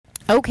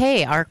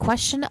Okay, our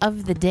question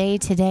of the day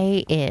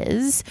today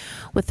is,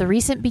 with the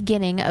recent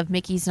beginning of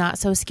Mickey's Not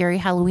So Scary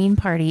Halloween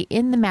Party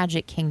in the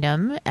Magic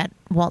Kingdom at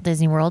Walt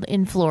Disney World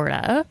in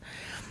Florida,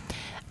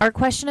 our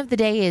question of the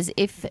day is,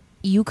 if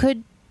you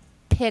could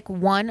pick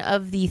one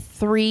of the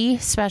 3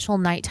 special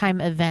nighttime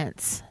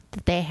events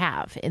that they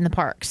have in the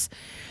parks.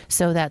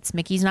 So that's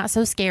Mickey's Not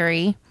So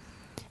Scary,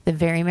 the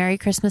Very Merry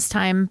Christmas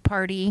Time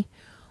Party,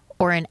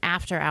 or an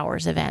after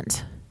hours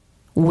event.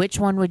 Which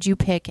one would you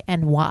pick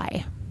and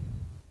why?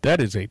 That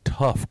is a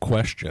tough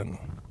question.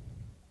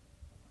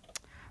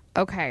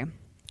 Okay.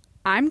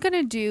 I'm going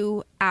to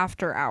do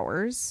after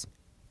hours.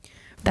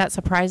 That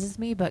surprises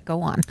me, but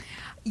go on.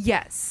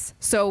 Yes.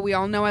 So we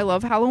all know I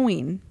love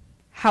Halloween.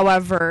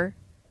 However,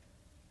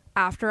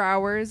 after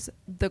hours,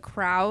 the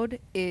crowd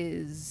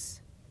is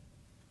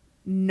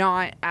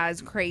not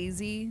as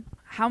crazy.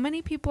 How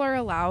many people are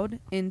allowed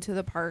into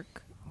the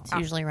park? It's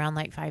usually around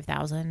like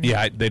 5,000.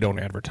 Yeah, they don't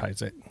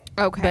advertise it.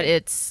 Okay. But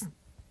it's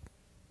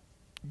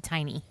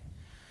tiny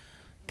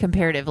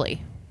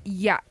comparatively.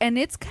 Yeah, and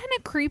it's kind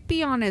of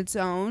creepy on its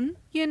own,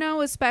 you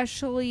know,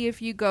 especially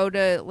if you go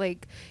to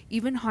like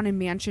even Haunted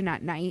Mansion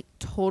at night,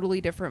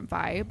 totally different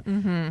vibe.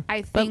 Mm-hmm.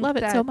 I think But love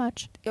it so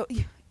much.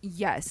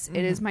 Yes,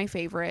 it is my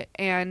favorite.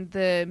 And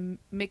the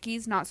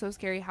Mickey's Not So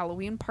Scary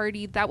Halloween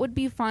Party, that would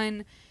be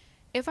fun.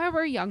 If I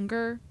were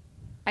younger,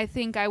 I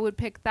think I would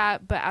pick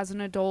that. But as an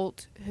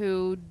adult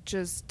who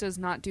just does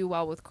not do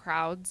well with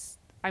crowds,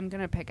 I'm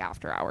going to pick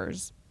after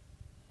hours.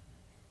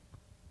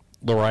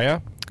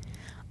 Lariah?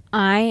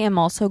 I am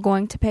also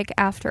going to pick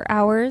after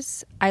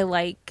hours. I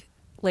like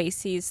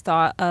Lacey's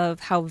thought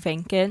of how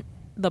vacant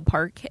the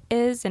park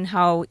is and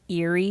how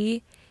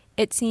eerie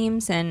it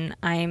seems. And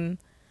I'm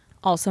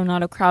also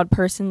not a crowd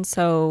person,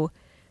 so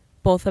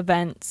both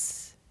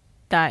events,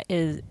 that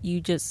is, you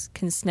just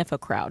can sniff a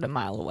crowd a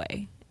mile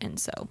away. And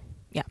so,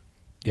 yeah.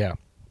 Yeah.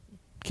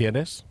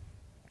 Candace?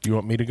 Do you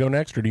want me to go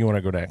next, or do you want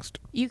to go next?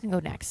 You can go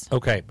next.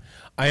 Okay.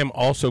 I am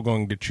also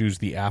going to choose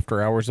the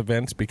after hours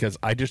events because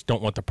I just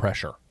don't want the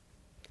pressure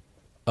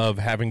of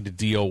having to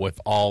deal with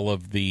all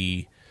of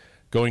the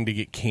going to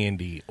get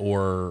candy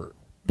or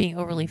Being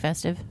overly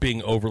festive.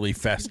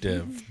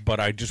 But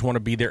I just want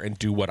to be there and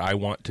do what I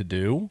want to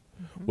do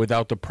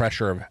without the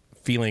pressure of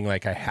feeling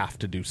like I have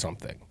to do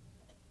something.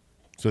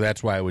 So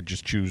that's why I would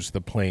just choose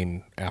the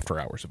plain after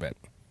hours event.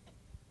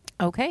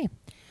 Okay.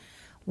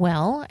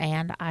 Well,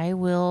 and I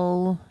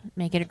will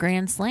make it a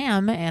grand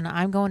slam, and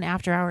I'm going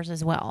after hours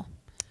as well.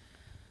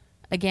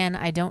 Again,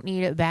 I don't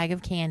need a bag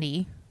of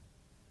candy,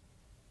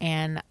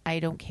 and I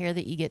don't care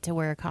that you get to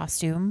wear a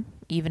costume,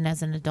 even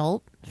as an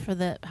adult, for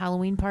the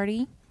Halloween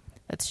party.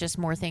 That's just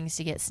more things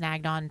to get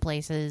snagged on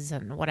places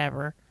and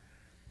whatever.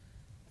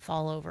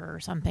 Fall over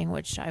or something,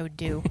 which I would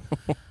do.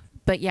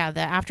 But yeah,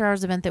 the after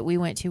hours event that we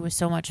went to was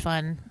so much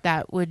fun.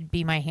 That would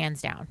be my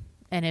hands down.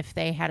 And if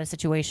they had a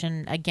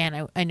situation,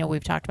 again, I know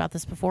we've talked about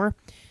this before,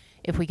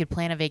 if we could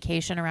plan a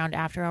vacation around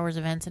after hours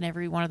events in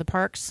every one of the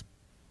parks,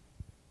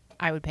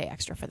 I would pay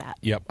extra for that.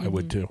 Yep, I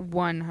would too.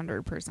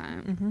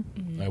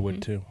 100%. I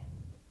would too.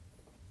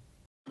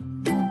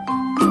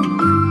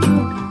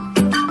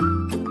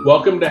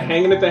 Welcome to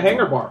Hanging at the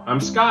Hangar Bar. I'm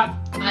Scott.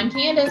 I'm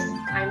Candace.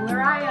 I'm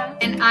Lariah.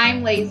 And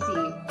I'm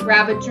Lacey.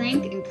 Grab a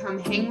drink and come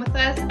hang with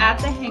us at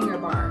the Hangar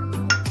Bar.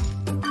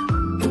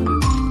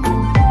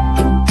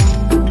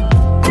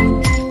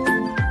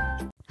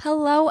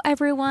 Hello,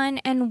 everyone,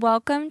 and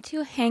welcome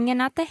to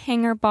Hanging at the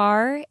Hangar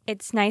Bar.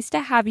 It's nice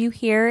to have you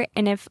here,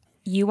 and if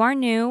you are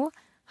new,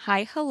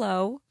 hi,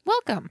 hello.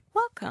 Welcome.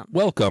 Welcome.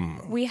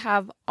 Welcome. We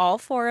have all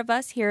 4 of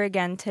us here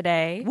again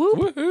today.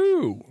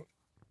 Woohoo.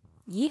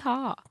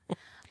 Yeehaw.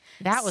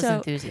 That was So-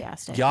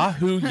 enthusiastic.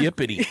 Yahoo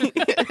yippity.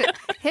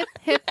 Hip,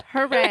 hip,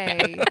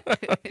 hooray.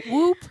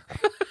 Whoop.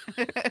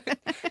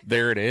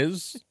 There it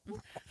is.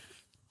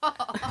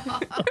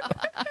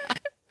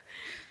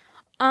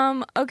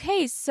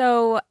 Okay,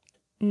 so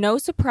no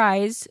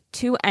surprise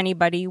to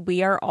anybody,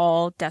 we are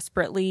all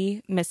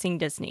desperately missing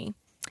Disney.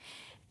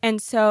 And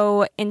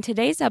so in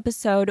today's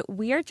episode,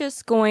 we are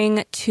just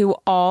going to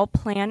all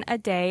plan a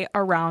day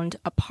around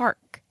a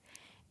park.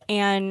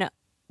 And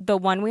the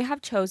one we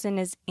have chosen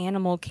is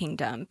Animal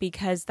Kingdom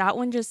because that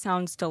one just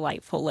sounds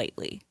delightful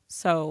lately.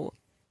 So,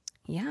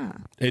 yeah.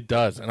 It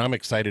does, and I'm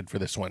excited for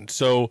this one.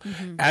 So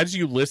as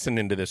you listen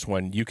into this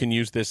one, you can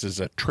use this as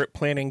a trip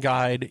planning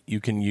guide. You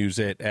can use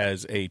it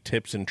as a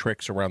tips and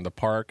tricks around the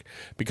park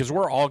because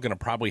we're all going to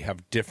probably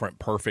have different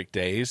perfect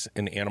days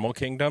in Animal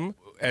Kingdom.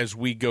 As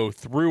we go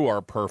through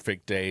our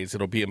perfect days,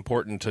 it'll be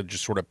important to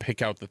just sort of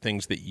pick out the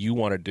things that you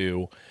want to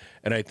do.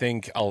 And I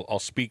think I'll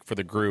speak for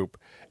the group.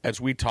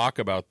 As we talk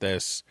about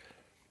this,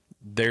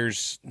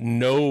 there's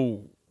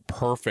no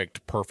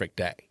perfect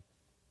day.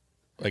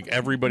 Like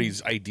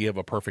everybody's idea of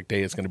a perfect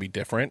day is going to be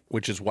different,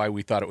 which is why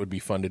we thought it would be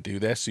fun to do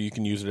this. So you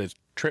can use it as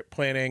trip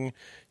planning,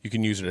 you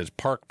can use it as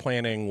park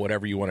planning,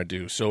 whatever you want to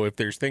do. So if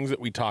there's things that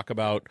we talk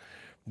about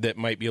that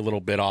might be a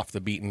little bit off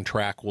the beaten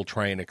track, we'll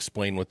try and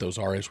explain what those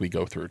are as we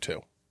go through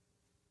too.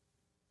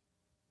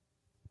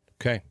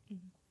 Okay.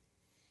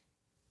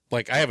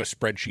 Like I have a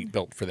spreadsheet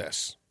built for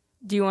this.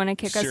 Do you want to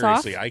kick us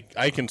off? Seriously,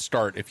 I can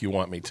start if you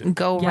want me to.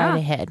 Go Yeah. right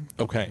ahead.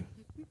 Okay.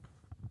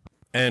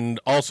 And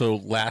also,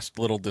 last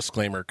little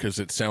disclaimer, because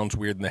it sounds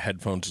weird in the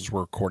headphones as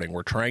we're recording.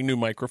 We're trying new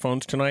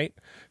microphones tonight,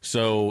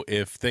 so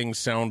if things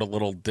sound a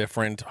little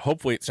different,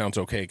 hopefully it sounds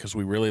okay, because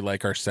we really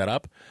like our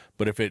setup.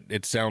 But if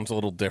it sounds a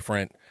little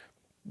different,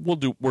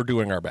 we're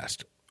doing our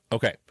best.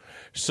 Okay,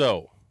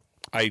 so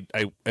I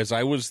as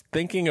I was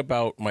thinking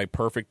about my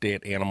perfect day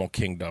at Animal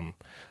Kingdom,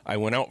 I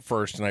went out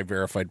first and I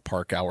verified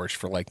park hours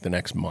for like the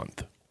next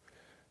month.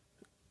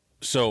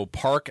 So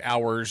park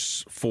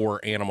hours for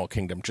Animal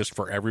Kingdom, just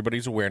for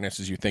everybody's awareness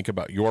as you think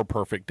about your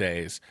perfect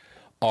days,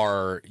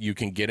 are you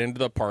can get into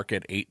the park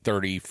at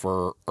 8:30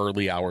 for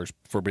early hours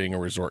for being a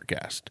resort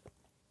guest.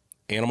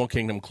 Animal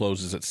Kingdom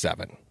closes at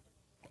 7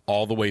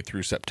 all the way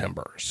through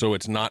September. So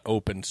it's not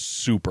open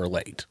super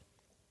late.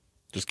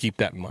 Just keep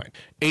that in mind.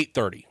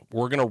 8:30,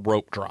 we're going to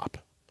rope drop.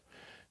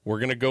 We're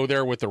going to go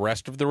there with the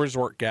rest of the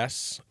resort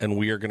guests, and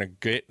we are going to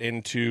get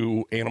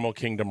into Animal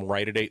Kingdom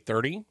right at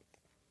 8:30.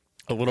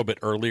 A little bit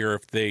earlier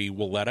if they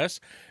will let us,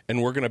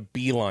 and we're going to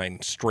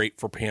beeline straight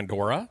for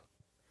Pandora,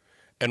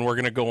 and we're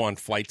going to go on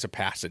Flights of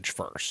Passage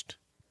first.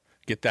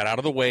 Get that out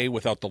of the way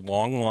without the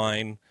long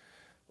line.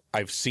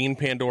 I've seen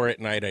Pandora at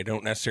night. I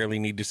don't necessarily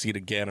need to see it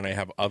again, and I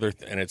have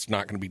and it's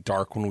not going to be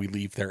dark when we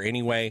leave there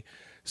anyway.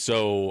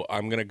 So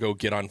I'm going to go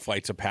get on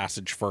Flights of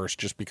Passage first,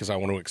 just because I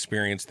want to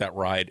experience that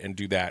ride and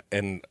do that.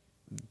 And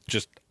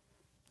just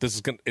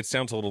it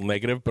sounds a little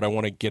negative, but I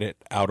want to get it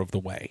out of the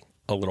way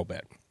a little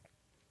bit.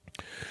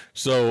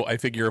 So I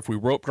figure if we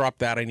rope drop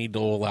that, I need to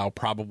allow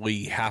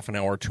probably half an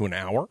hour to an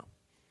hour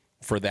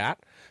for that.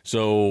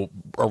 So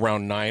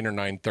around 9 or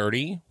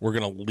 9:30, we're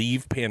going to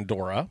leave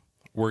Pandora.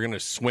 We're going to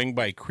swing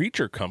by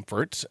Creature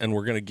Comforts, and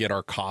we're going to get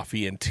our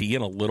coffee and tea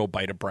and a little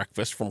bite of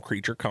breakfast from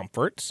Creature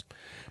Comforts.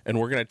 And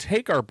we're going to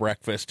take our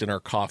breakfast and our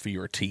coffee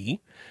or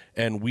tea,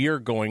 and we are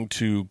going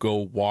to go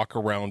walk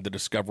around the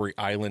Discovery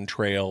Island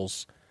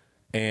trails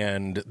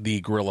and the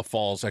Gorilla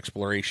Falls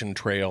Exploration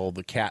Trail,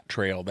 the Cat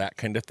Trail, that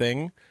kind of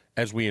thing,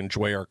 as we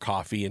enjoy our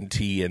coffee and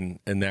tea and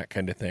that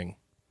kind of thing.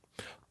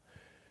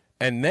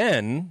 And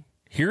then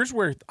here's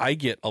where I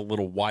get a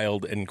little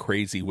wild and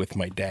crazy with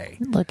my day.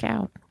 Look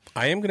out.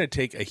 I am going to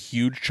take a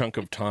huge chunk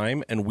of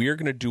time, and we are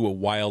going to do a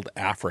Wild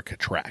Africa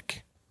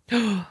trek.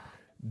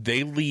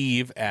 They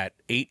leave at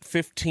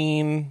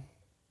 8:30,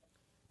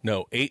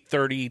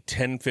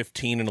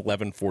 10:15, and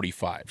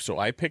 11:45. So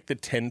I picked the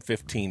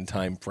 10:15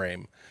 time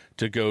frame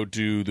to go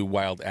do the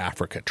Wild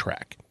Africa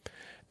trek.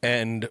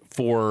 And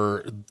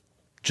for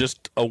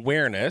just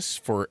awareness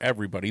for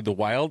everybody, the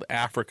Wild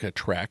Africa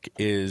trek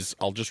is,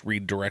 I'll just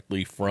read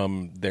directly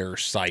from their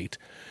site.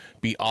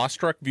 Be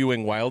awestruck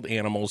viewing wild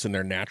animals in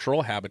their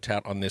natural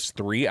habitat on this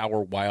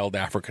 3-hour Wild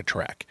Africa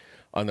trek.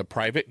 On the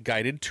private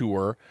guided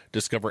tour,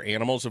 discover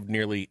animals of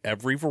nearly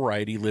every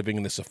variety living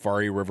in the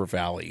Safari River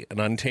Valley,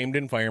 an untamed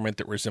environment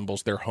that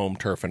resembles their home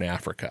turf in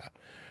Africa.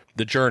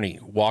 The journey: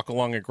 walk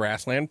along a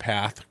grassland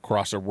path,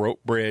 cross a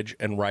rope bridge,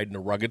 and ride in a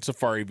rugged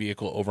safari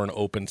vehicle over an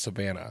open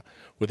savanna,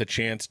 with a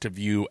chance to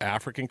view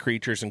African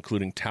creatures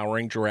including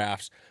towering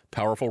giraffes,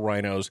 powerful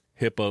rhinos,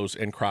 hippos,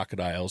 and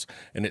crocodiles.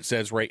 And it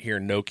says right here,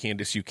 no,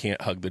 Candace, you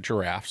can't hug the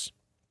giraffes.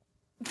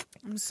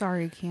 I'm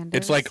sorry, Candace.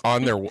 It's like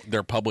on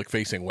their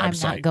public-facing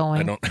website.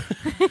 I'm not going.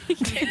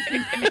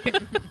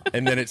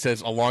 And then it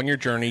says, along your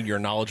journey, your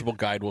knowledgeable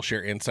guide will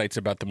share insights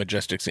about the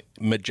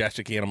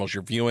majestic animals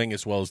you're viewing,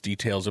 as well as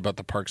details about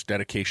the park's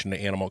dedication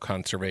to animal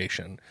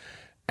conservation.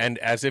 And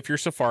as if your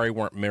safari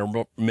weren't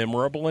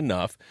memorable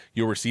enough,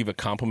 you'll receive a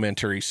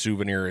complimentary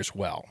souvenir as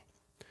well.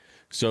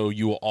 So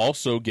you will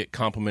also get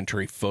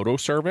complimentary photo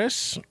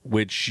service,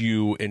 which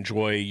you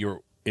enjoy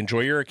your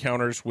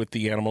encounters with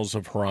the animals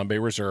of Harambe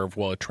Reserve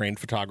while a trained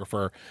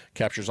photographer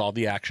captures all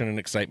the action and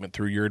excitement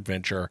through your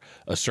adventure,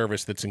 a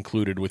service that's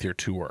included with your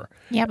tour.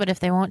 Yeah, but if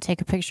they won't take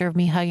a picture of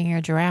me hugging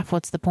your giraffe,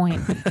 what's the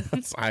point?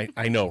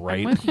 I know,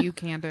 right? I'm with you,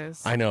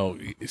 Candace. I know.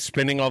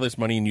 Spending all this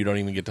money and you don't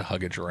even get to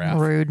hug a giraffe.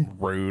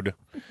 Rude.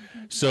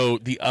 So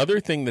the other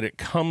thing that it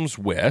comes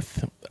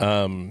with,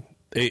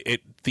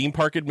 theme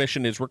park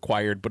admission is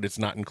required, but it's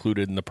not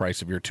included in the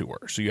price of your tour.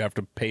 So you have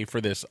to pay for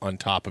this on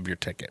top of your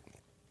ticket.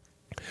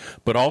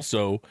 But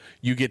also,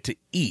 you get to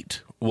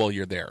eat while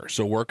you're there.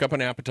 So work up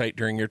an appetite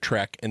during your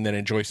trek and then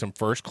enjoy some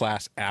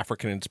first-class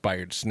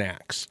African-inspired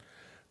snacks.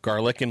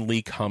 Garlic and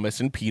leek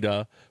hummus and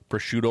pita,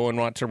 prosciutto and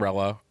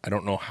mozzarella. I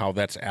don't know how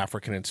that's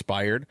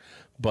African-inspired,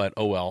 but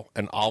oh well.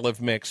 An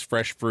olive mix,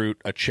 fresh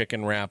fruit, a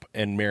chicken wrap,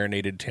 and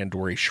marinated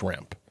tandoori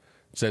shrimp.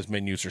 It says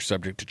menus are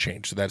subject to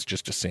change, so that's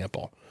just a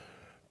sample.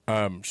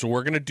 So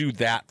we're going to do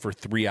that for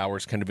 3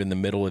 hours kind of in the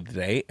middle of the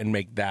day and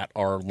make that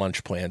our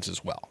lunch plans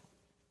as well.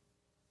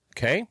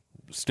 Okay,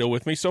 still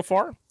with me so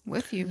far?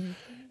 With you.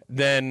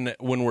 Then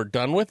when we're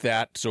done with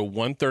that, so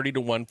 1:30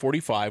 to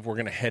 1:45, we're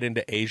going to head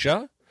into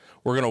Asia.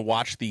 We're going to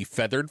watch the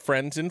Feathered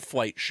Friends in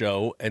Flight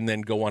show and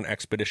then go on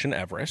Expedition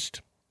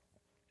Everest.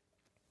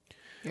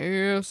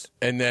 Yes.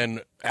 And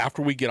then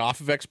after we get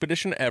off of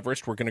Expedition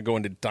Everest, we're going to go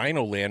into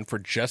Dino Land for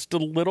just a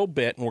little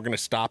bit, and we're going to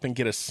stop and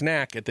get a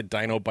snack at the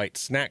Dino Bite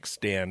snack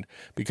stand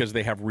because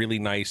they have really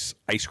nice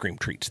ice cream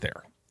treats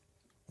there.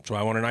 So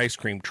I want an ice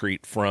cream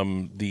treat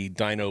from the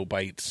Dino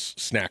Bites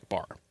snack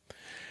bar.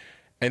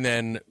 And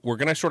then we're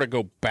going to sort of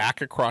go back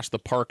across the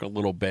park a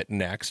little bit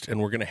next, and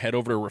we're going to head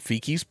over to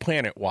Rafiki's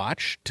Planet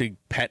Watch to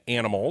pet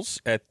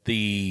animals at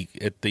the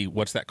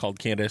what's that called,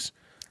 Candace?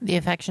 The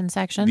affection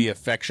section. The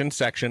affection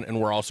section,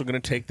 and we're also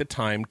going to take the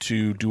time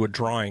to do a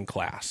drawing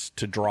class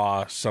to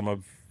draw some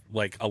of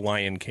like a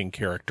Lion King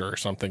character or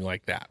something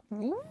like that.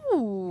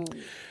 Ooh.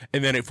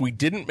 And then if we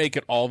didn't make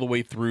it all the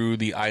way through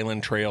the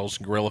island trails,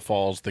 Gorilla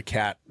Falls,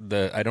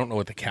 I don't know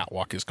what the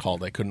catwalk is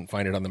called. I couldn't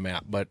find it on the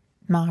map, but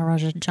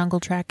Maharaja Jungle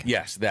Trek.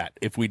 yes, that.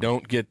 If we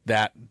don't get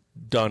that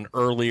done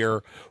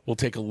earlier, we'll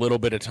take a little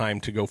bit of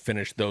time to go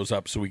finish those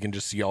up so we can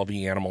just see all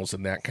the animals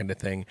and that kind of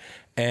thing.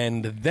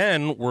 And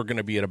then we're going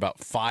to be at about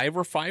 5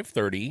 or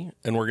 5:30,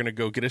 and we're going to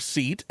go get a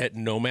seat at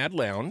Nomad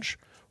Lounge.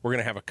 We're going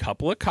to have a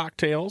couple of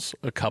cocktails,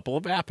 a couple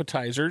of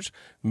appetizers,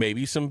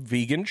 maybe some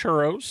vegan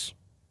churros.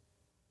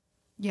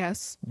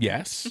 Yes.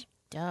 Yes.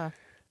 Duh.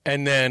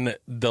 And then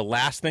the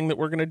last thing that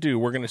we're going to do,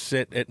 we're going to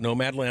sit at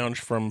Nomad Lounge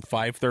from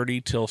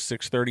 5:30 till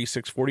 6:30,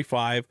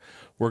 6:45.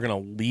 We're going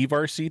to leave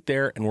our seat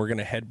there, and we're going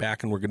to head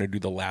back, and we're going to do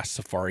the last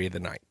safari of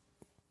the night.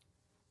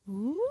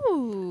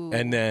 Ooh.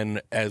 And then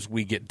as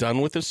we get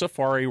done with the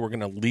safari, we're going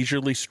to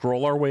leisurely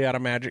stroll our way out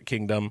of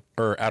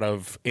out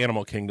of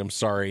Animal Kingdom,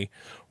 sorry.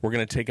 We're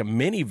going to take a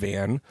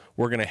minivan.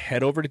 We're going to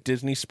head over to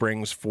Disney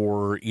Springs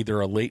for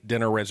either a late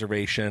dinner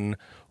reservation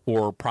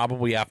or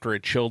probably after a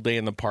chill day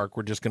in the park,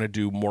 we're just going to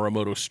do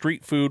Morimoto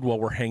street food while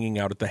we're hanging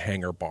out at the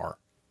hangar bar.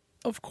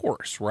 Of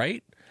course,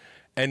 right?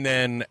 And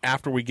then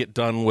after we get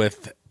done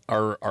with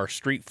our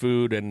street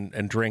food and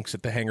drinks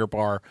at the hangar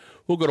bar,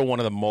 we'll go to one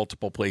of the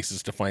multiple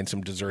places to find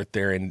some dessert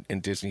there in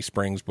Disney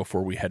Springs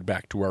before we head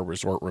back to our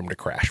resort room to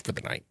crash for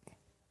the night.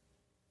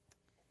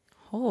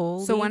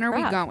 Holy So when are we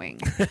crap. going?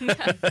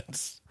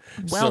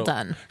 Well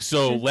done.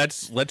 So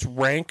let's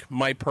rank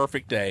my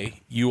perfect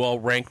day. You all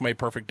rank my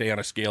perfect day on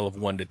a scale of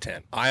 1 to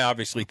 10. I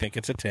obviously think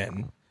it's a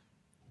 10.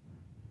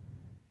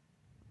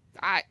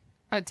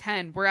 A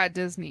 10. We're at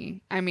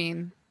Disney. I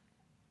mean,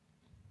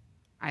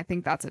 I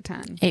think that's a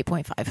 10.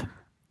 8.5.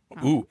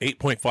 Ooh,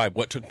 8.5.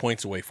 What took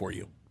points away for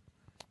you?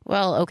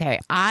 Well, okay.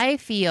 I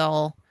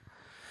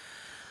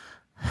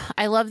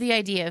love the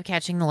idea of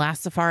catching the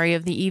last safari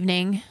of the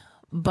evening,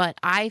 but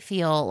I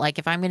feel like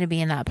if I'm going to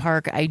be in that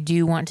park, I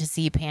do want to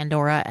see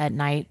Pandora at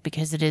night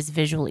because it is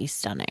visually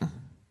stunning.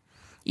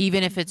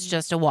 Even if it's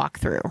just a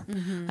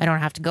walkthrough. I don't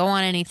have to go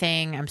on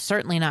anything. I'm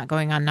certainly not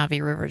going on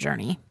Navi River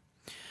Journey.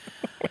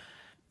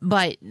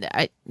 But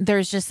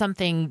there's just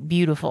something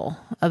beautiful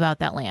about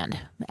that land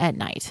at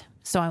night.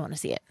 So I want to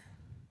see it.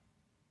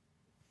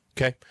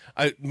 Okay.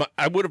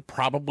 I would have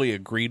probably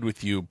agreed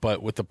with you,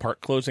 but with the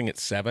park closing at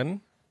 7,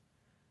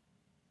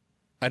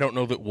 I don't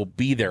know that we'll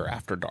be there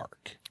after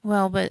dark.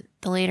 Well, but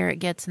the later it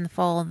gets in the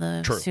fall,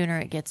 the True. sooner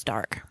it gets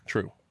dark.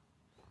 True.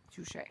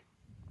 Touche.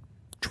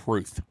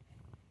 Truth.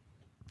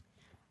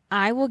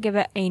 I will give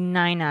it a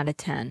 9 out of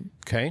 10.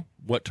 Okay.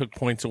 What took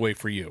points away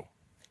for you?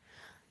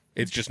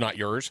 It's just not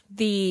yours?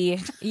 See,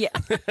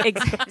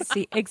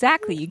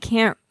 exactly. You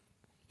can't.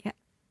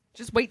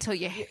 Just wait till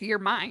you hear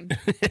mine.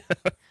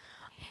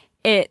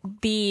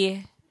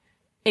 The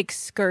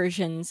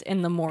excursions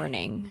in the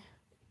morning.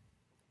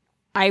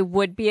 I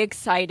would be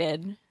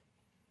excited,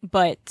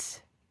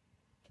 but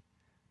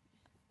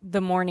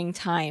the morning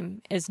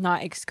time is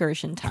not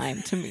excursion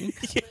time to me.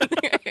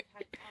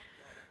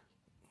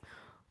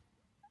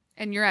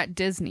 And you're at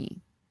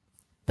Disney.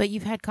 But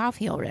you've had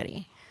coffee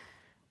already.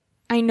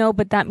 I know,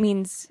 but that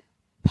means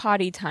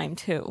potty time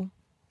too.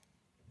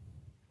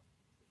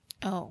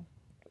 Oh.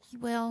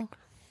 Well,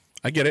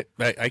 I get it.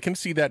 I can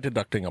see that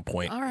deducting a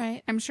point. all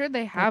right. I'm sure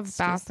they have That's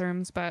just-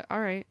 bathrooms, but all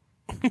right.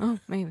 Oh,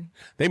 maybe.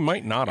 They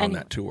might not on And-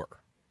 that tour.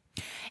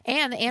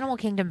 And the Animal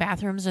Kingdom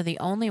bathrooms are the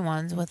only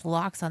ones with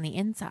locks on the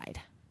inside.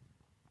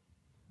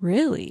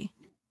 Really?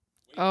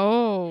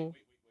 Oh.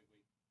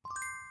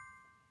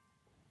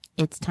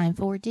 It's time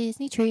for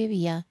Disney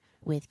Trivia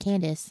with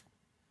Candace.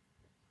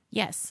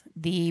 Yes,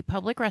 the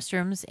public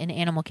restrooms in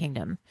Animal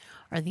Kingdom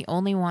are the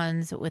only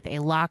ones with a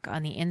lock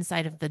on the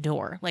inside of the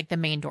door, like the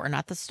main door,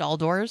 not the stall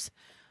doors,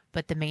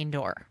 but the main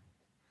door.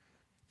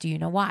 Do you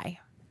know why?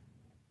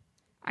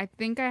 I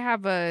think I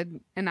have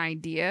an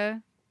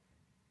idea.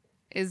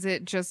 Is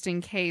it just in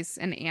case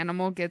an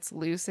animal gets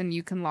loose and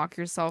you can lock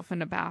yourself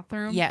in a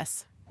bathroom?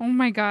 Yes. Oh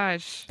my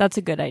gosh. That's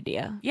a good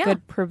idea. Yeah.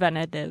 Good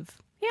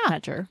preventative Yeah.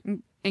 measure.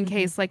 In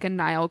case like a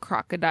Nile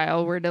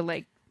crocodile were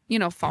to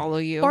follow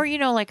you. Or,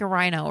 like a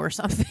rhino or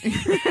something.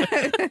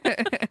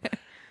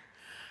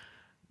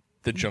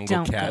 The jungle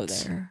Don't go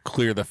cats there.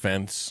 clear the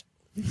fence.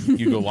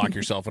 You go lock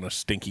yourself in a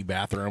stinky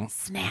bathroom.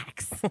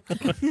 Snacks.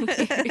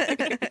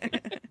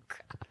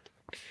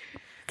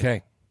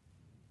 Okay.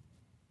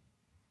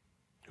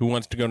 Who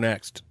wants to go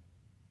next?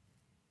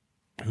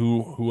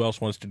 Who else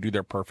wants to do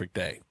their perfect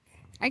day?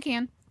 I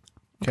can.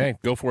 Okay,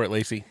 go for it,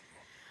 Lacey.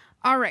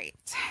 All right.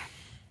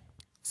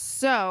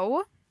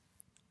 So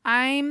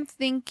I'm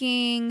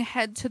thinking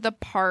head to the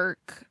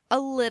park a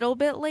little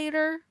bit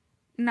later,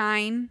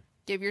 9.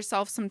 Give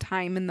yourself some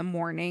time in the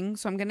morning.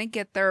 So I'm going to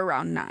get there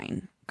around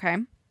 9. Okay.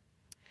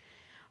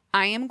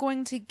 I am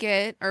going to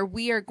get, or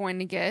we are going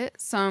to get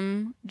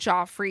some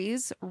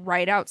Joffrey's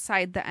right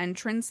outside the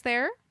entrance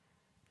there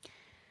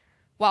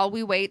while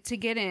we wait to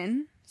get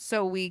in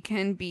so we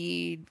can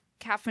be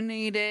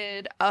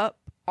caffeinated up,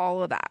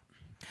 all of that.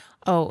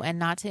 Oh, and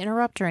not to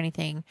interrupt or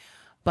anything,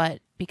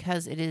 but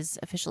because it is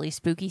officially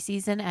spooky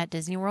season at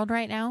Disney World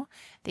right now,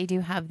 they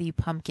do have the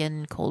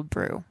pumpkin cold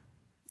brew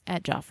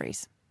at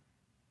Joffrey's.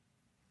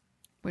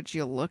 Would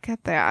you look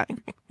at that?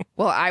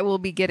 Well, I will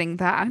be getting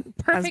that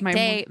Perfect as my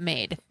day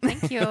made.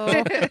 Thank you.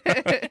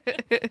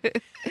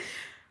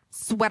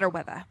 sweater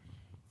weather.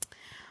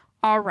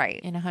 All right.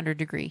 In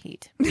 100-degree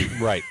heat.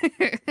 Right.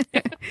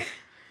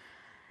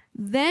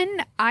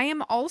 Then I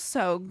am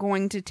also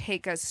going to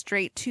take us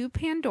straight to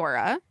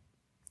Pandora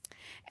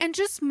and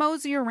just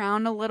mosey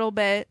around a little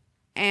bit.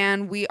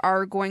 And we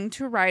are going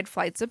to ride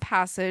Flights of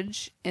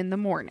Passage in the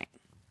morning.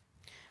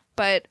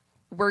 But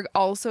we're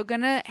also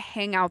going to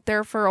hang out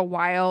there for a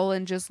while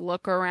and just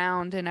look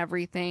around and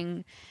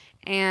everything.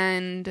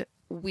 And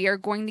we are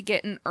going to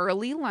get an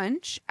early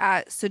lunch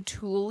at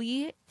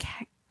Satuli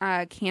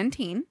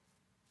Canteen.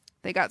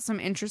 They got some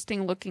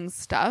interesting looking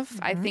stuff.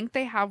 I think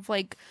they have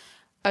like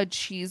a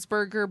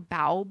cheeseburger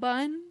bao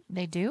bun.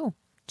 They do.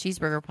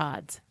 Cheeseburger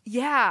pods.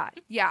 Yeah.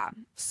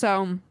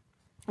 So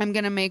I'm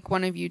going to make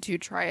one of you two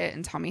try it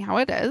and tell me how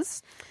it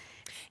is.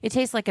 It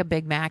tastes like a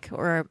Big Mac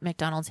or a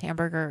McDonald's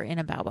hamburger in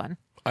a bao bun.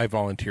 I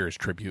volunteer as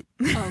tribute.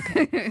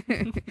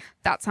 Okay.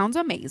 That sounds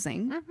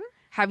amazing.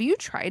 Have you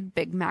tried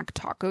Big Mac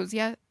tacos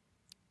yet?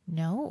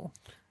 No.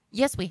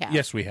 Yes, we have.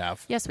 Yes, we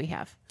have. Yes, we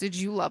have. Did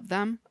you love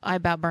them? I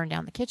about burned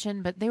down the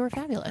kitchen, but they were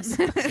fabulous.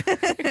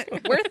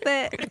 Worth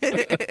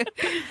it.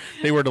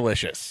 They were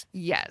delicious.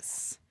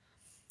 Yes.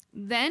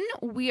 Then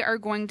we are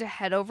going to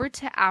head over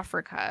to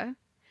Africa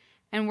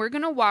and we're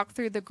going to walk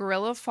through the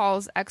Gorilla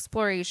Falls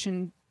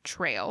Exploration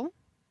Trail.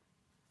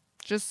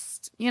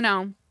 Just,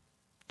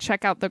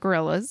 check out the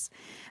gorillas.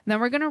 Then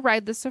we're going to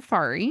ride the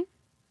safari.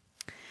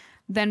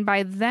 Then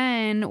by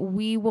then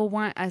we will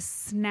want a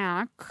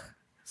snack.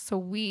 So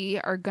we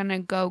are going to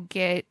go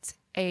get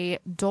a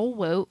Dole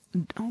Whip.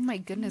 Oh my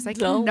goodness, I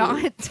Dole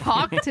cannot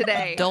talk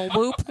today. Dole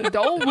Whoop.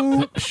 Dole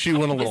Whip. She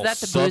went a little that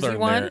the boozy southern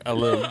one? there. A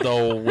little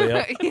Dole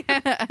Whip.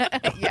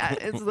 Yeah,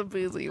 it's the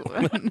boozy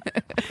one.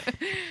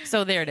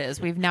 So there it is.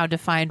 We've now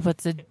defined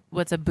what's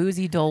a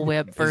boozy Dole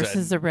Whip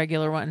versus a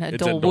regular one. A It's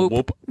Dole a Dole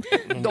Whoop.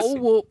 Whoop. Dole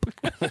Whoop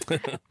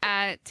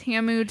at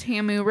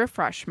Tamu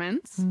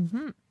Refreshments.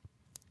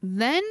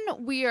 Then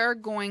we are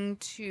going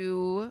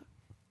to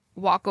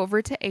walk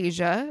over to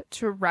Asia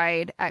to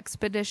ride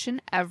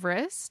Expedition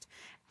Everest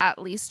at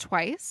least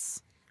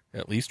twice.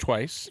 At least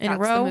twice. In a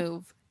That's row? the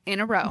move. In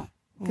a row.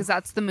 Because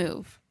that's the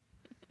move.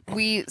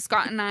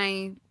 Scott and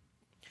I,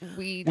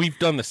 We've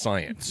done the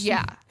science.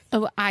 yeah.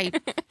 Oh, I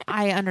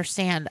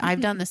understand. I've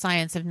done the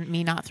science of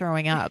me not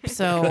throwing up,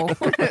 so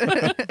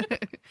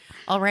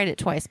I'll ride it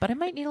twice, but I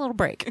might need a little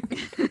break.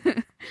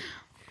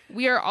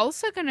 We are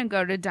also going to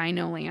go to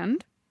Dino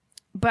Land,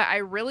 but I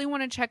really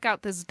want to check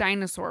out this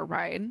dinosaur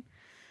ride.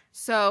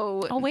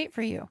 So, I'll wait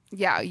for you.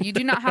 yeah, you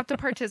do not have to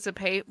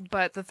participate,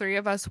 but the three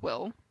of us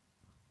will.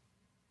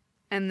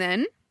 And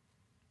then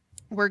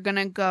we're going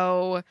to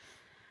go,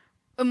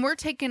 and we're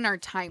taking our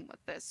time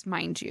with this,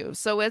 mind you.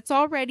 So it's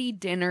already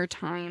dinner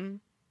time,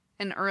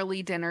 an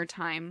early dinner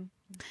time.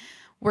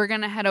 We're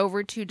going to head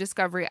over to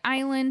Discovery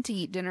Island to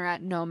eat dinner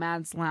at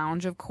Nomad's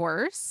Lounge, of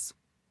course.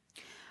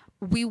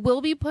 We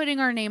will be putting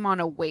our name on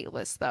a wait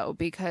list, though,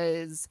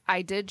 because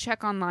I did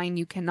check online.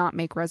 You cannot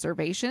make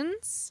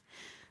reservations.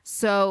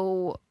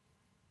 So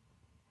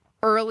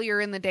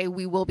earlier in the day,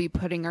 we will be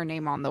putting our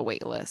name on the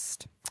wait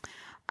list.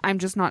 I'm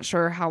just not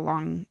sure how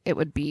long it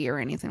would be or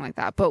anything like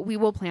that, but we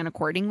will plan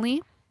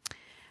accordingly.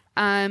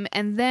 And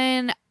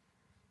then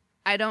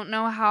I don't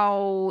know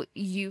how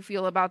you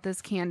feel about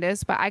this,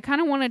 Candace, but I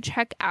kind of want to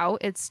check out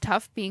It's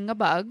Tough Being a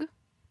Bug.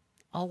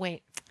 I'll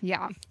wait.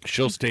 Yeah.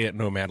 She'll stay at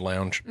Nomad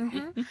Lounge.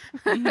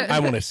 I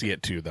want to see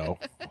it too, though.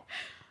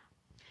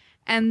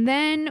 And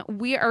then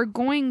we are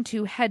going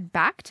to head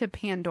back to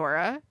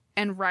Pandora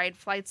and ride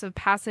Flights of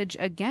Passage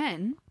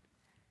again.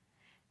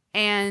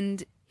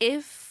 And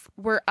if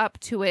we're up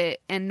to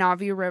it and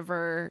Navi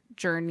River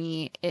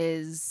Journey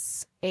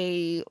is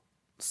a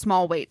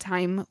small wait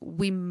time,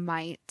 we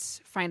might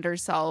find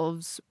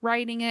ourselves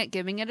riding it,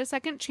 giving it a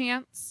second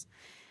chance.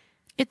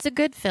 It's a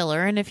good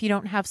filler, and if you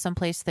don't have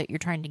someplace that you're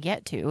trying to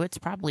get to, it's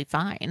probably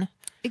fine.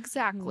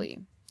 Exactly.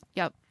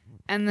 Yep.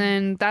 And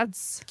then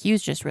that's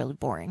Q's just really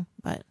boring,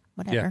 but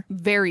whatever.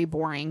 very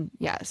boring.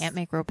 Yes. Can't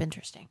make rope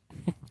interesting.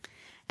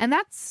 And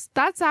that's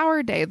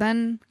our day.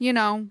 Then,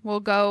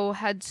 we'll go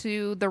head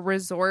to the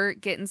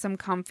resort, get in some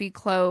comfy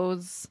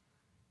clothes,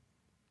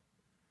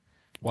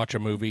 Watch a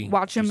movie.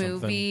 watch a do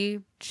something. movie,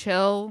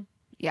 chill.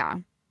 Yeah.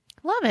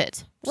 Love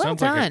it. Well Sounds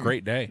done. like a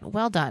great day.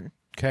 Well done.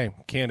 Okay,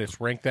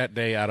 Candace, rank that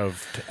day out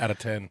of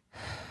 10.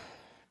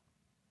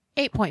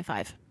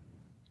 8.5.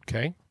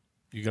 Okay,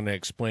 you going to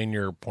explain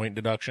your point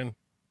deduction?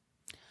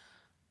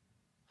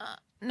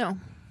 No.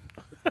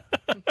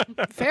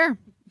 Fair.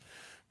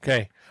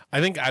 Okay,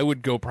 I think I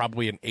would go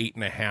probably an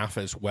 8.5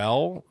 as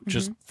well,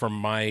 just from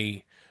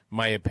my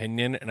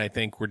opinion. And I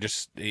think we're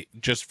just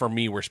for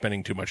me, we're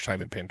spending too much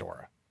time in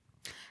Pandora.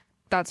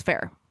 That's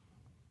fair.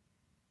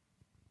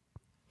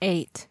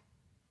 8.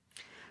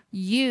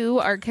 You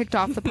are kicked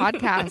off the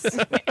podcast.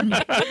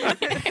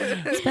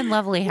 It's been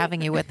lovely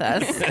having you with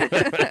us.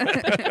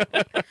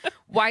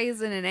 Why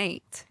is it an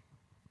 8?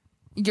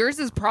 Yours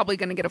is probably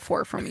going to get a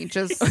 4 from me.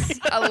 Just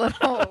a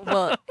little.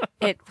 Well,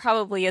 it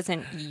probably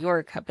isn't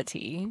your cup of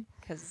tea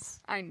because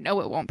I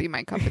know it won't be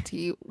my cup of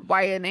tea.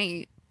 Why an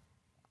 8?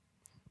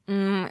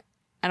 I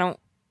don't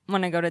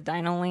want to go to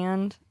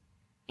Dinoland,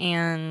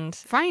 and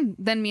Fine.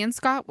 Then me and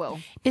Scott will.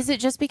 Is it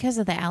just because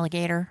of the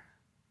alligator?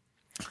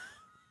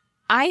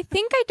 I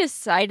think I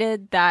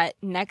decided that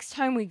next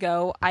time we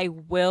go, I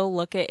will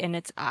look it in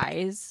its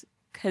eyes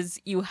because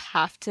you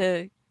have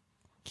to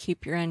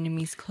keep your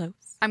enemies close.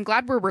 I'm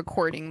glad we're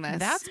recording this.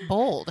 That's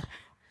bold.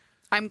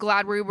 I'm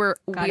glad we are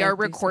do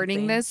recording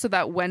something. this so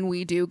that when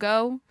we do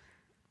go,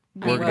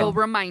 we We're will gonna-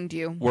 remind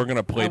you. We're going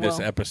to play I this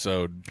will.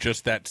 episode,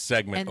 just that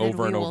segment, then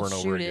over we and will over and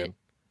over shoot again. it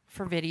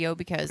for video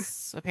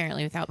because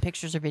apparently without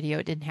pictures or video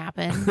it didn't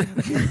happen.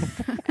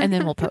 And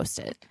then we'll post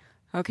it.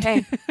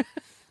 Okay.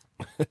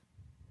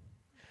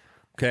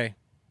 Okay,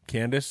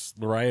 Candace,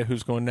 Lariah,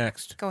 who's going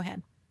next? Go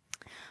ahead.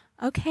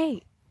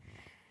 Okay.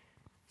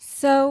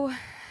 So,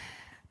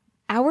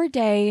 our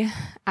day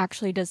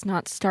actually does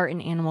not start in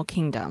Animal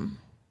Kingdom.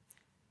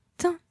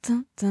 Dun,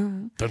 dun,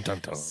 dun. Dun, dun,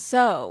 dun.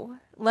 So,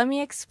 let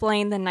me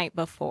explain the night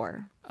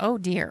before. Oh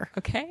dear.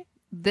 Okay.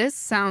 This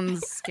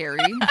sounds scary.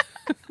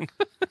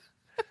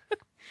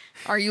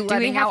 Are you Do we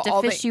letting have out to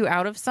all fish the... you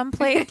out of some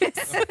place?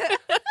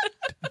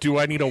 Do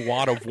I need a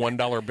wad of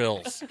 $1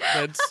 bills?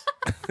 That's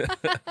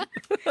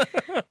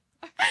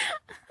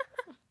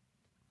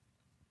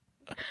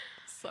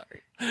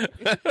Sorry.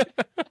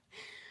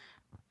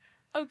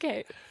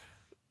 Okay.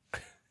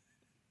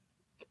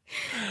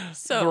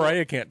 So,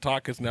 Lariah can't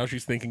talk because now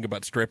she's thinking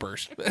about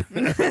strippers.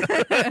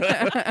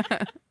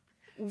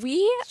 we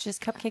It's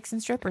just cupcakes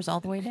and strippers all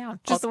the way down.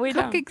 all the way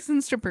down. Cupcakes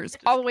and strippers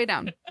all the way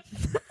down.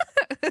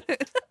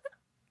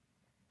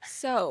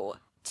 So,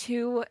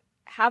 to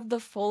have the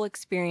full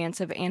experience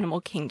of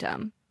Animal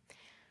Kingdom,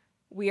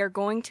 we are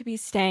going to be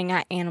staying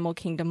at Animal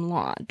Kingdom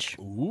Lodge.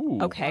 Ooh.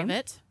 Okay. Love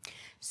it.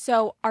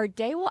 So, our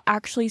day will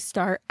actually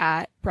start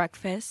at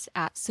breakfast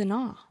at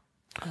Sanaa.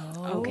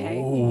 Okay.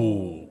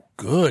 Ooh,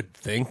 good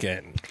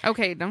thinking.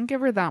 Okay, don't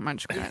give her that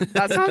much credit.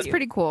 That sounds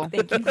pretty cool.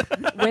 Thank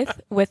you.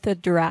 with the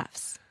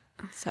giraffes.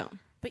 So,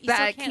 But you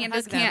That still can't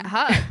Candace hug can't them.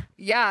 hug.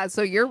 Yeah,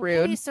 so you're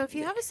rude. Hey, so if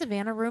you have a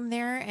savannah room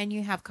there and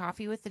you have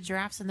coffee with the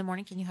giraffes in the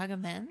morning, can you hug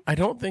them then? I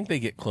don't think they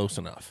get close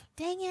enough.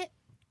 Dang it.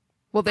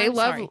 Well, they I'm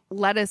love sorry.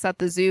 lettuce at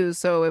the zoo,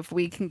 so if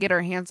we can get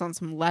our hands on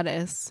some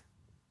lettuce.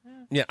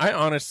 Yeah, I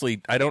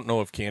don't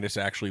know if Candace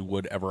actually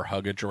would ever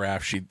hug a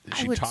giraffe. She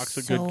I would talks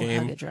a so good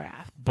game, hug a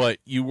giraffe. but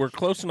you were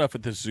close enough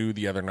at the zoo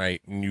the other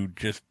night, and you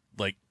just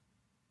like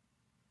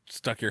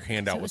stuck your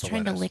hand So out it was with the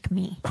trying to lettuce. lick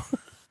me.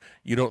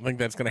 You don't think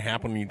that's going to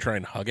happen when you try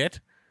and hug it?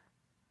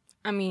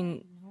 I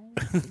mean,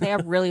 they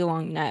have really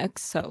long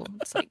necks, so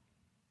it's like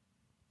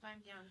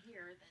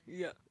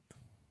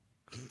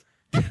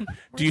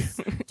Do you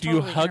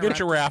totally hug a interrupted.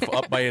 giraffe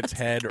up by its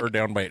head or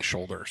down by its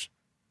shoulders?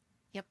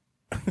 Yep.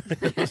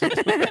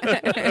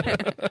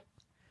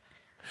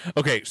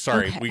 Okay,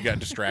 sorry, Okay. we got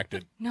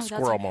distracted. No, that's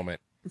Squirrel okay.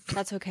 moment.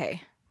 that's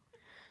okay.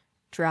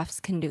 Giraffes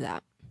can do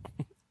that.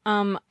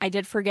 I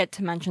did forget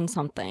to mention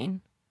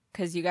something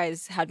because you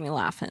guys had me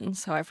laughing,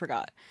 so I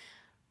forgot.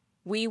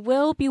 We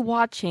will be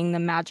watching The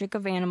Magic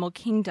of Animal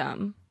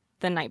Kingdom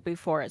the night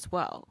before as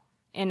well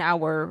in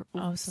our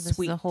Oh, so this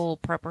suite. is a whole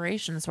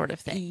preparation sort of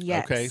thing.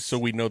 Yes. Okay, so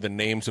we know the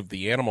names of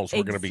the animals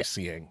we're going to be Exa-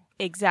 seeing.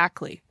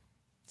 Exactly.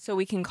 So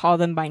we can call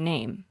them by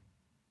name.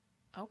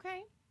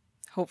 Okay.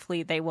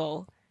 Hopefully they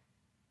will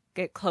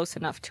get close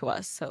enough to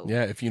us. So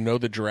Yeah, if you know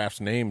the giraffes'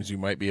 names, you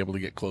might be able to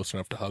get close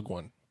enough to hug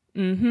one.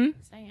 Mm-hmm.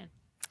 Saying.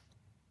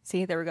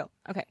 See, there we go.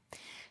 Okay.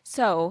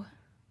 So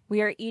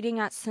we are eating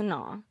at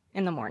Sanaa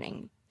in the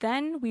morning.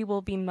 Then we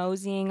will be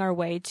moseying our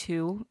way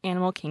to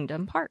Animal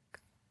Kingdom Park.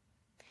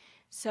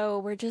 So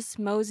we're just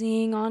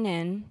moseying on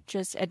in,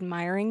 just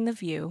admiring the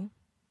view.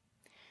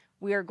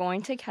 We are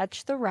going to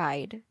catch the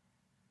ride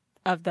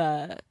of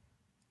the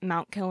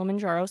Mount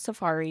Kilimanjaro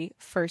Safari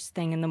first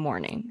thing in the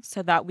morning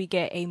so that we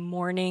get a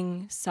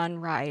morning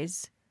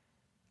sunrise.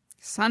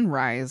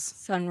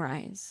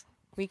 Sunrise.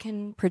 We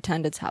can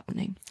pretend it's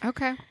happening.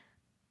 Okay.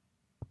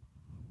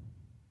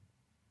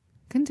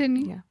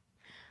 Continue.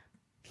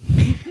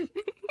 Yeah.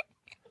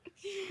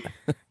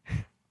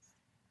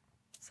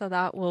 So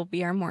that will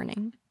be our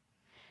morning.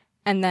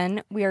 And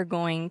then we are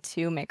going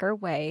to make our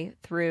way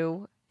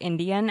through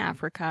India and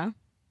Africa,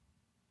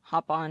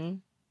 hop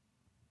on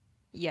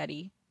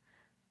Yeti,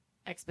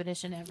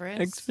 Expedition Everest.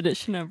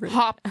 Expedition Everest.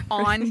 Hop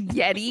on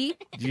Yeti.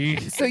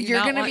 So You you're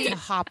not going to want be. to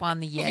hop on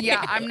the Yeti.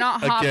 Yeah, I'm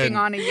not hopping Again.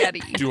 on a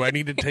Yeti. Do I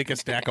need to take a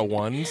stack of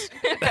ones?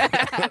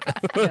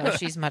 No,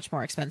 she's much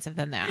more expensive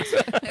than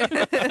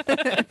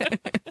that.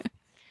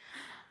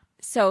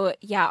 So,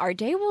 yeah, our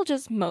day will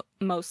just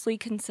mostly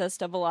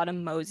consist of a lot of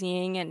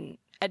moseying and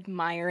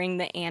admiring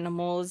the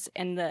animals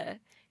and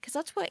because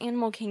that's what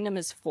Animal Kingdom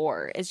is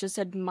for, is just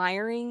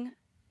admiring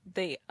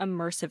the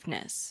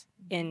immersiveness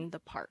in the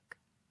park.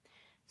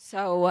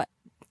 So,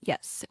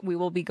 yes, we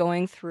will be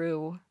going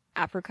through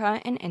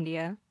Africa and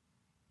India,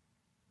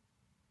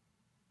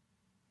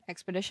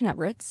 Expedition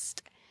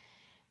Everest,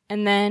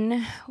 and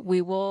then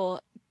we will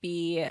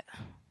be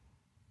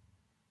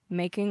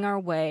making our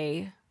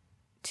way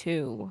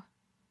to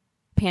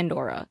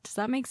Pandora. Does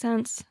that make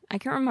sense? I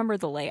can't remember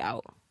the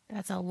layout.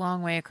 That's a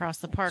long way across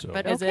the park, So-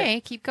 but Is okay,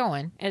 keep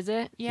going. Is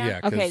it? Yeah. Yeah.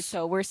 Okay, 'cause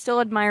so we're still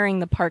admiring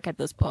the park at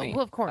this point.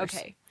 Well, of course.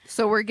 Okay.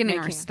 So we're getting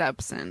our Making-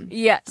 steps in.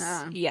 Yes.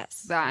 Ah.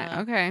 Yes. That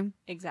okay.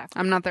 Exactly.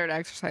 I'm not there to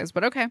exercise,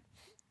 but okay.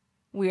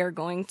 We are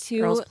going to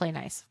Girls play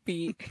nice.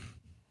 be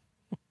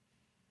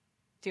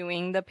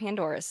doing the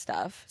Pandora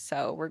stuff.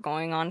 So we're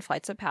going on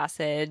flights of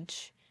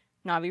passage,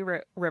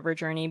 Navi River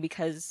journey,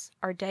 because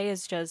our day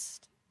is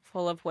just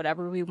full of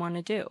whatever we want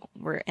to do.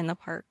 We're in the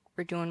park.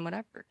 We're doing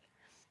whatever.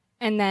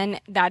 And then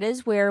that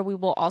is where we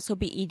will also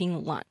be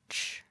eating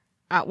lunch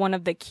at one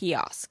of the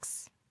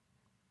kiosks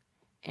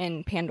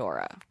in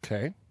Pandora.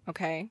 Okay.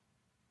 Okay.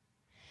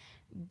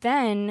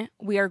 Then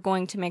we are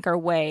going to make our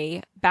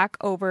way back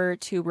over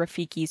to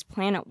Rafiki's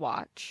Planet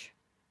Watch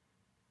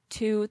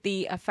to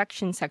the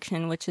affection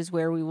section, which is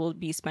where we will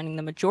be spending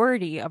the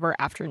majority of our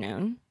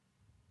afternoon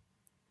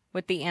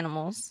with the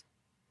animals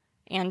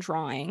and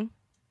drawing.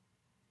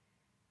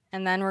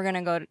 And then we're going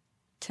to go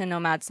to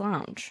Nomad's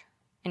Lounge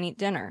and eat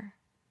dinner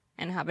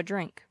and have a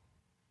drink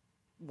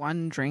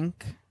One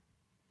drink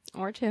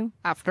or two.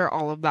 after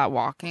all of that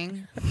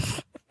walking.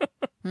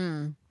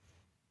 And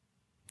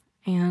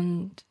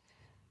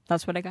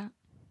that's what I got.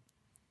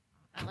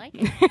 I like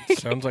it.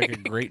 Sounds like a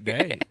great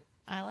day.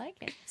 I like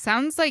it.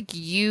 Sounds like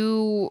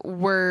you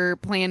were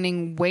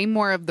planning way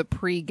more of the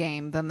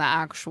pregame than the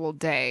actual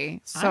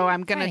day. So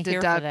I'm going to kinda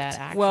here for deduct. that,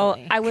 actually. Well,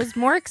 I was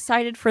more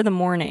excited for the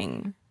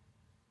morning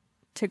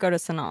to go to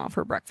Sanaa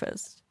for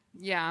breakfast.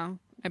 Yeah,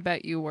 I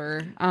bet you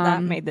were.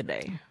 That made the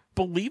day.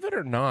 Believe it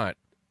or not,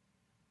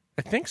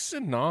 I think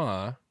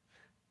Sanaa,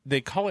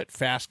 they call it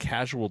fast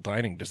casual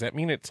dining. Does that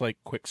mean it's like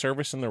quick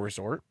service in the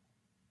resort?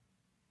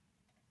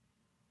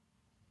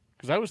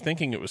 Because I was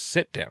thinking it was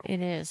sit down,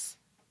 It is.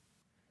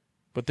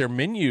 but their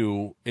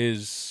menu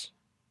is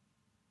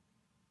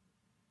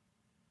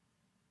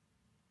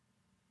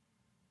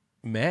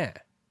meh.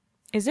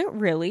 Is it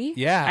really?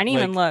 Yeah, I didn't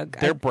even look.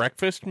 Their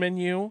breakfast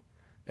menu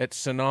at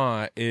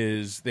Sanaa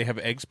is they have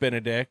eggs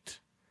Benedict.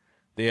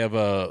 They have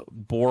a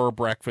Boer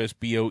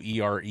breakfast,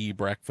 Boere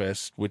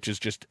breakfast, which is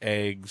just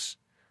eggs,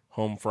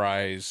 home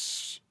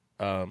fries,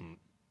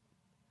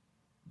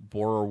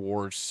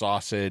 Boerewors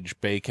sausage,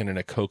 bacon, and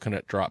a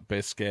coconut drop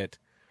biscuit.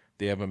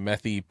 They have a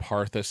Methi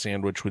Partha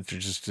sandwich, which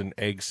is just an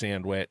egg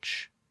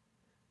sandwich,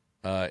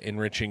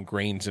 enriching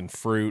grains and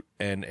fruit,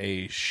 and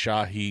a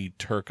Shahi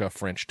Turka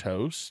French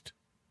toast.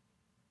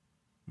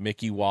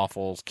 Mickey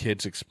waffles,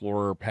 Kids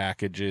Explorer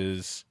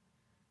packages.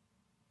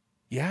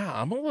 Yeah,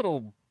 I'm a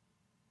little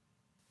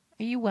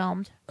Are you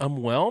whelmed?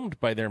 whelmed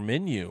by their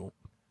menu.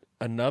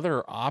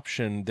 Another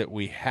option that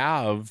we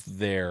have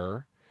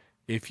there,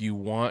 if you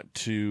want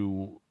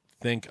to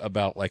think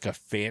about like a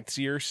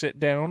fancier sit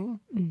down,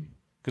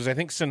 because I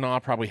think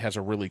Sanaa probably has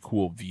a really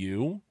cool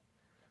view,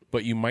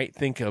 but you might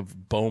think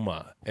of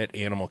Boma at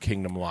Animal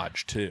Kingdom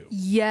Lodge too.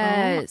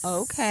 Yes.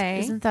 Okay.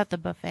 Isn't that the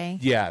buffet?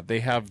 Yeah, they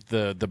have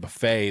the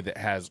buffet that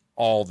has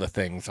all the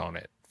things on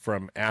it,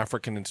 from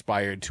African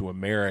inspired to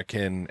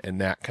American and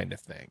that kind of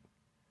thing.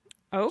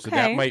 Okay. So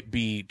that might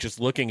be, just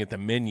looking at the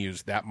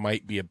menus, that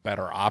might be a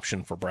better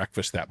option for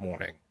breakfast that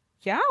morning.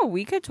 Yeah,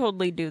 we could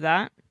totally do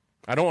that.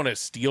 I don't want to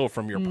steal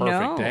from your perfect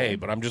No. day,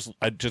 but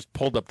I just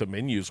pulled up the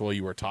menus while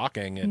you were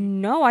talking,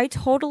 and No, I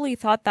totally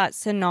thought that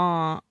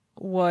Sanaa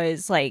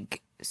was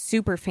like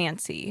super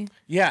fancy.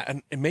 yeah,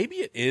 and maybe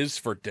it is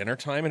for dinner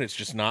time, and it's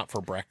just not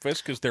for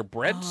breakfast because their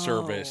bread Oh.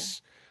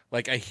 service,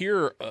 like I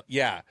hear,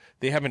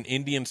 they have an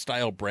Indian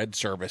style bread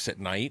service at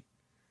night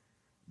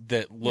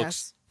that looks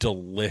Yes.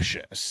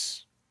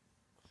 delicious.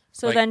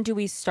 So Like- then do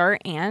we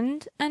start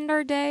and end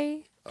our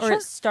day? Or Sure.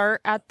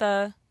 start at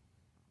the,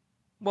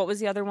 what was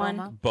the other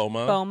one?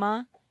 Boma.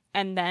 Boma.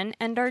 And then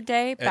end our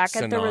day back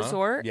at the Sanaa.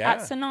 resort Yeah. at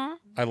Sanaa?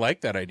 I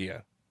like that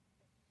idea.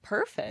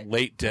 Perfect.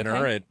 Late dinner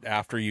Okay.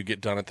 after you get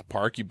done at the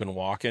park, you've been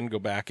walking, go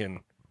back and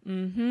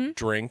Mm-hmm.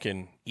 drink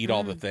and eat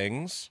all the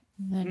things.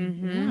 And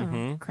then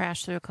Mhm. yeah,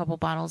 crash through a couple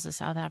bottles of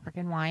South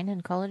African wine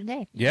and call it a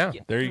day. Yeah,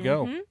 there you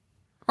go. Mm-hmm.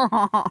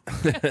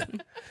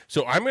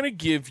 So I'm going to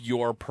give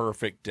your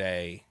perfect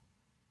day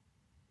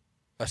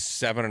a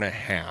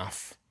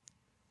 7.5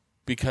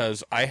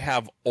 because I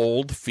have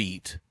old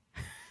feet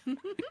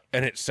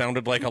and it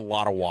sounded like a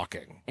lot of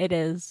walking. It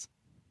is.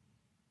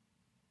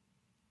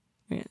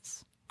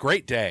 Yes.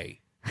 great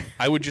day.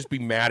 I would just be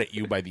mad at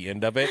you by the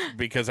end of it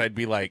because I'd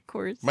be like,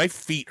 course. my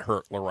feet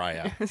hurt,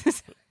 Lariah.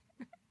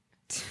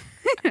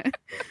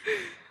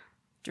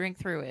 Drink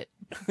through it.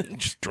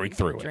 Just drink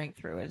through it. Drink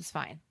through it. It's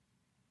fine.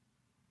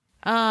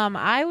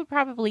 I would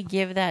probably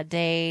give that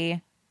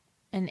day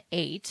an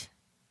 8.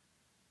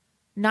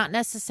 Not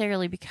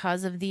necessarily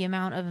because of the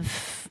amount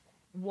of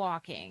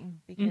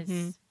walking,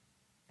 because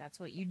that's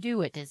what you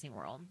do at Disney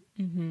World.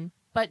 Mm-hmm.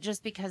 But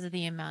just because of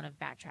the amount of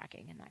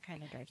backtracking, and that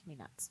kind of drives me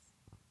nuts.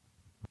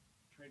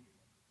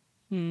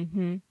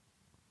 Mm-hmm.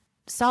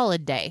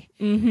 Solid day.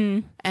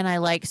 Mm-hmm. And I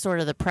like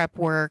sort of the prep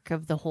work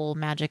of the whole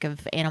magic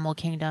of Animal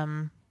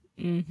Kingdom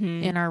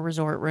in our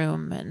resort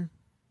room and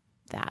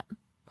that.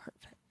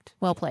 Perfect.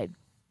 Well played.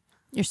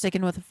 You're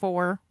sticking with a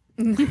 4.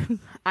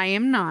 I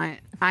am not.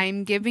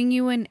 I'm giving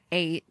you an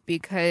 8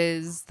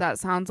 because that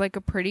sounds like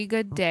a pretty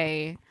good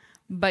day,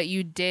 but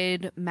you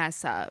did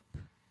mess up.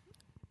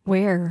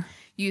 Where?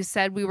 You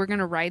said we were going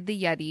to ride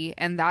the Yeti,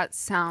 and that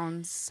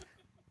sounds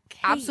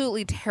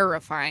absolutely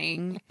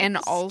terrifying and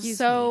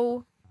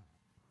also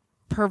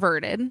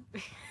perverted.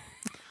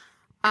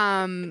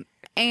 And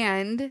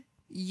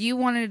you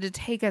wanted to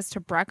take us to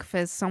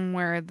breakfast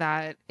somewhere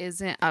that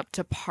isn't up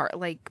to par,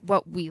 like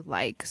what we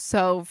like.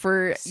 So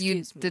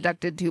you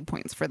deducted 2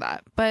 points for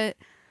that. But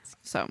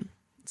so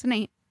it's an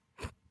 8.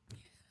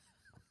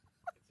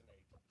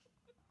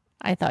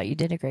 I thought you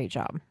did a great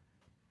job.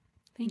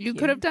 Thank You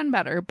could have done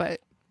better,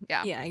 but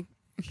yeah. Yeah, I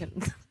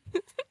couldn't.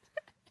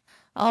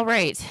 All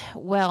right.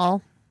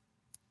 Well,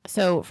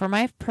 so for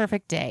my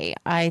perfect day,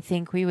 I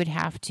think we would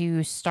have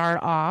to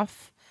start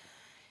off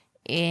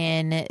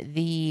in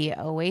the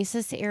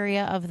Oasis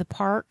area of the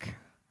park.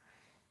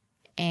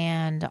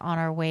 And on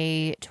our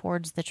way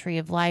towards the Tree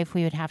of Life,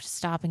 we would have to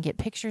stop and get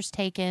pictures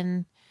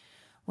taken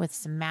with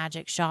some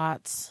magic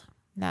shots,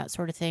 that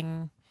sort of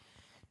thing.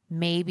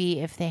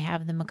 Maybe if they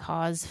have the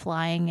macaws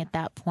flying at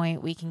that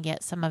point, we can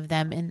get some of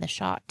them in the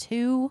shot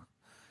too.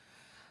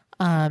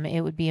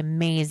 It would be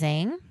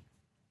amazing.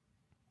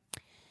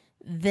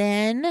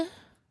 Then,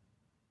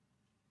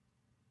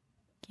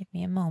 give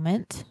me a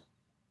moment.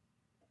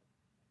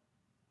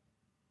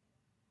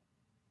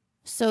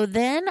 So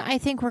then I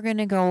think we're going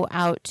to go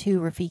out to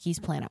Rafiki's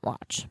Planet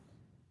Watch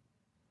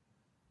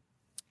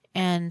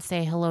and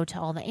say hello to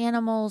all the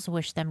animals,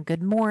 wish them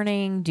good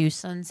morning, do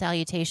sun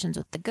salutations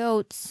with the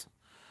goats,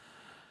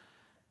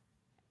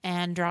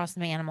 and draw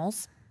some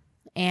animals.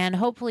 And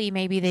hopefully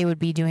maybe they would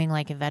be doing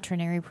like a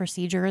veterinary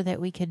procedure that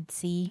we could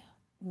see.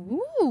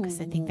 Ooh.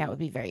 Because I think that would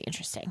be very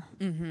interesting.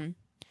 Mm-hmm.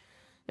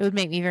 It would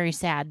make me very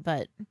sad,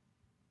 but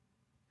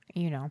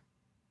you know.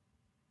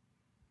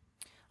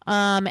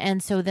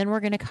 And so then we're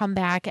going to come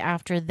back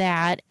after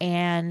that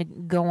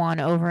and go on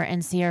over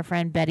and see our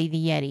friend Betty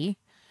the Yeti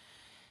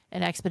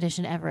at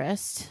Expedition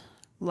Everest.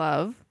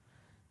 Love.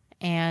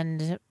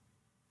 And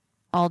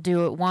I'll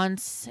do it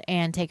once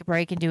and take a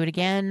break and do it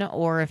again.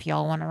 Or if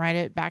y'all want to ride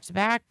it back to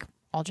back,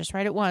 I'll just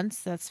ride it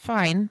once. That's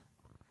fine.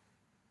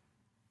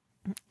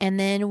 And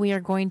then we are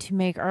going to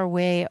make our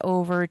way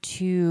over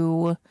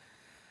to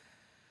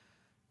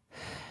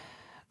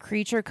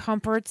Creature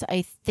Comforts,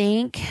 I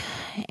think,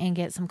 and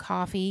get some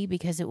coffee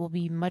because it will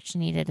be much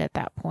needed at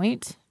that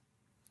point.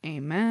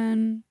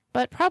 Amen.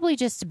 But probably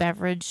just a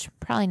beverage,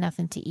 probably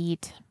nothing to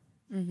eat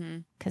Mm-hmm.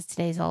 because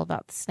today's all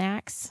about the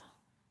snacks.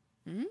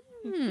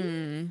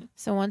 Mm.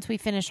 So once we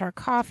finish our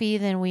coffee,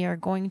 then we are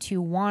going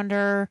to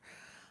wander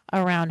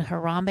around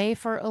Harambe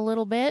for a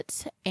little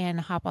bit and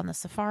hop on the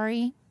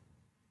safari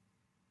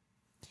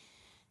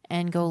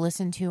and go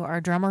listen to our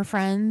drummer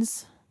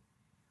friends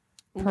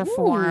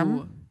perform.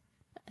 Ooh.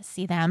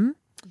 See them.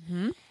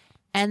 Mm-hmm.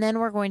 And then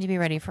we're going to be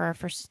ready for our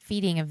first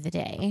feeding of the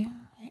day.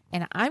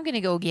 And I'm going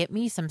to go get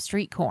me some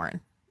street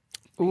corn.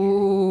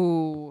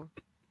 Ooh.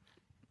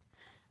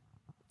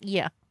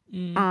 Yeah.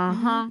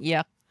 Uh-huh.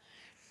 Yeah.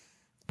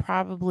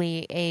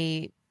 Probably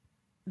a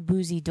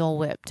boozy Dole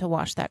Whip to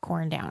wash that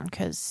corn down,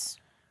 because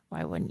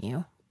why wouldn't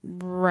you?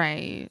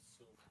 Right.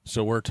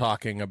 So we're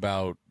talking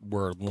about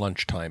we're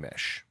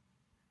lunchtime-ish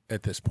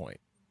at this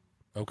point.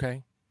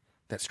 Okay?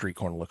 That street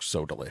corn looks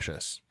so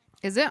delicious.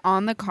 Is it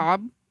on the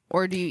cob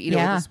or do you eat it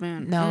with a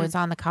spoon? No, it's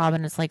on the cob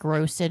and it's like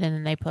roasted, and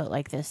then they put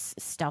like this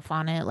stuff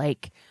on it,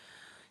 like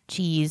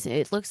cheese.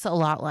 It looks a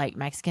lot like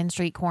Mexican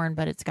street corn,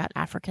 but it's got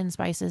African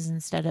spices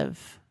instead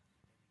of,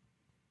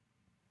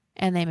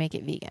 and they make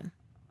it vegan.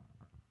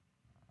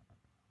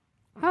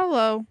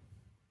 Hello.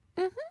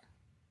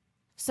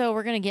 So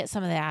we're going to get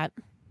some of that.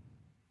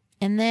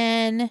 And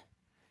then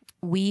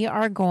we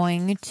are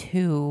going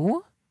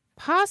to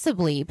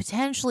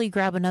potentially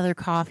grab another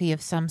coffee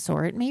of some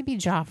sort. Maybe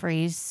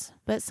Joffrey's,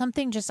 but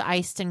something just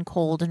iced and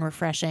cold and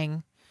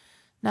refreshing.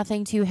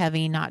 Nothing too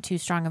heavy, not too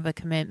strong of a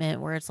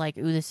commitment where it's like,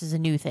 ooh, this is a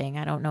new thing.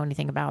 I don't know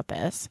anything about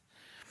this.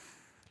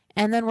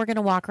 And then we're going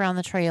to walk around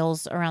the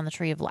trails around the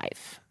Tree of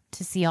Life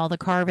to see all the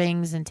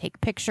carvings and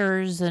take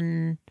pictures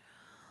and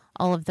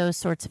all of those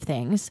sorts of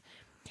things.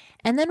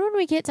 And then when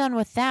we get done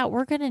with that,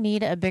 we're going to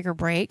need a bigger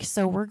break.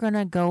 So we're going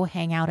to go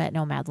hang out at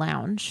Nomad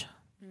Lounge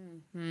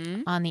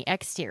on the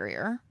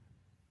exterior.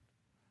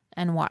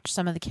 and watch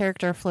some of the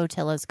character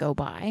flotillas go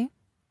by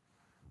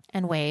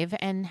and wave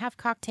and have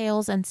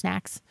cocktails and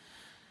snacks.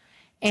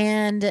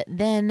 And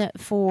then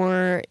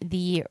for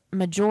the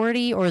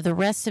majority or the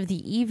rest of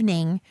the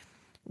evening,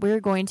 we're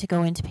going to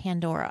go into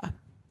Pandora.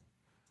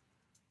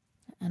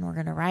 And we're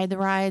going to ride the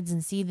rides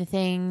and see the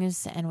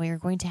things. And we are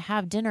going to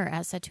have dinner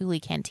at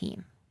Satu'li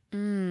Canteen.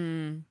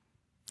 And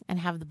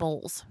have the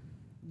bowls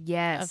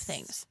Yes. of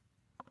things.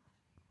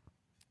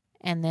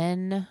 And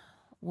then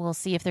we'll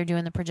see if they're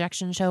doing the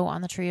projection show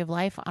on the Tree of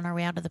Life on our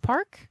way out of the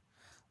park.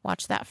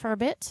 Watch that for a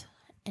bit.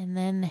 And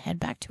then head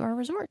back to our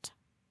resort.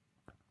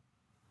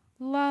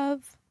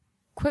 Love.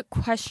 Quick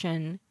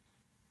question.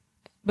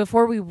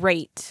 Before we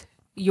rate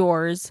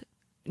yours,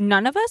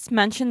 none of us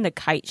mentioned the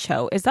kite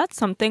show. Is that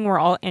something we're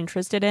all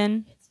interested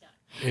in?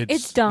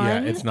 It's done?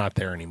 Yeah, it's not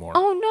there anymore.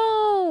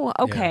 Oh,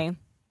 no. Okay.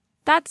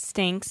 That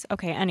stinks.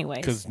 Okay, anyways.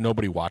 Because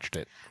nobody watched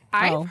it.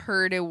 I've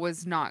heard it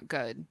was not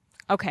good.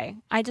 Okay.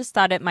 I just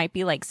thought it might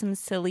be like some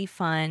silly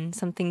fun,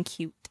 something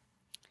cute.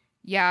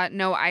 Yeah,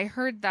 no, I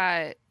heard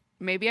that.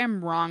 Maybe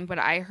I'm wrong, but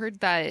I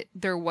heard that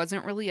there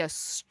wasn't really a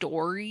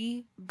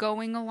story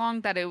going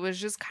along, that it was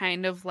just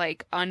kind of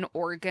like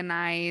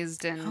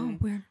unorganized and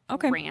weird.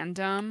 Okay.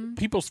 random.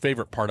 People's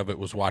favorite part of it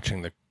was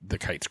watching the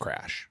kites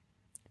crash.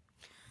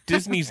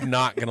 Disney's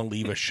not going to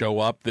leave a show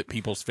up that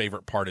people's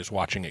favorite part is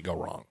watching it go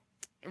wrong.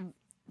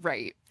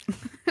 Right.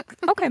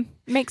 Okay.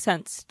 Makes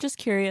sense. Just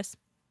curious.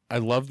 I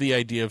love the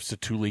idea of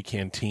Satu'li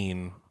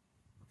Canteen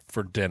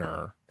for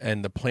dinner,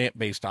 and the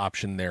plant-based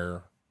option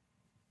there,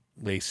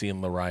 Lacey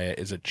and Lariah,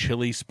 is a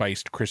chili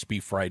spiced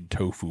crispy fried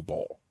tofu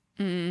bowl.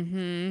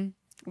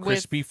 Mm-hmm.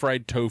 Crispy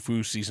fried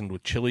tofu seasoned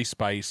with chili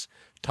spice,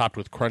 topped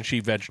with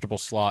crunchy vegetable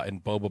slaw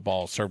and boba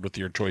balls, served with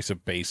your choice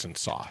of base and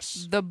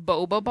sauce. The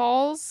boba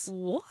balls.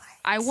 What?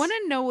 I want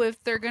to know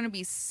if they're going to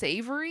be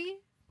savory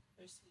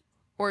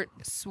or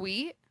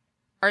sweet.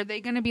 Are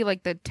they going to be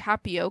like the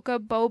tapioca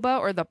boba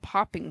or the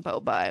popping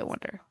boba, I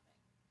wonder?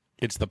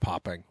 It's the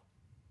popping.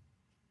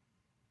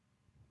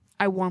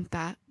 I want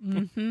that.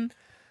 Mm-hmm.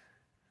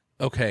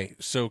 Okay,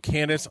 so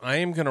Candace, I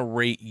am going to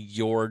rate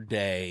your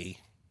day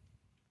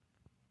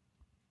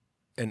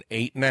an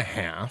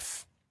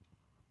 8.5.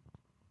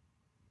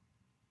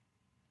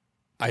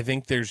 I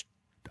think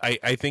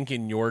I think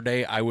in your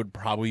day, I would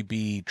probably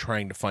be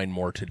trying to find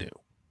more to do.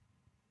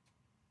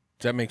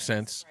 Does that make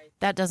sense?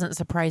 That doesn't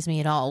surprise me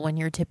at all when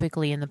you're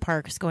typically in the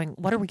parks going,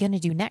 what are we going to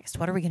do next?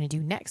 What are we going to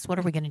do next? What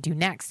are we going to do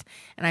next?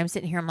 And I'm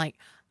sitting here, I'm like,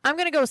 I'm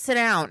going to go sit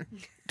down.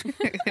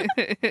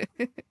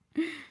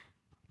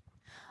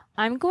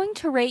 I'm going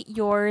to rate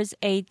yours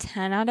a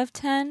 10 out of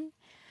 10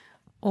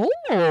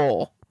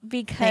 Oh,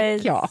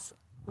 because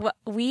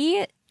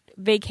we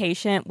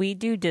vacation, we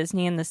do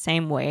Disney in the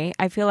same way.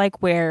 I feel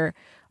like where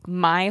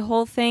my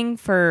whole thing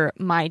for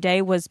my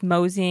day was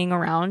moseying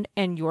around,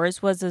 and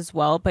yours was as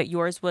well, but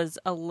yours was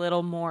a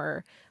little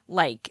more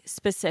like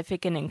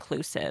specific and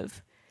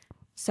inclusive.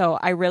 So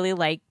I really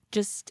like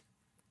just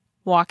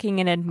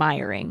walking and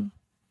admiring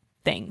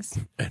things.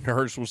 And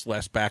hers was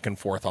less back and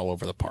forth all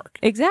over the park.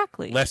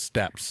 Exactly. Less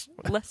steps.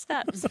 Less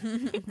steps.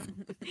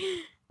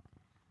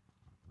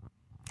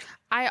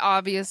 I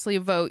obviously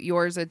vote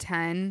yours a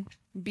 10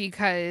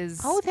 because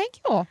thank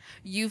you.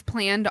 you've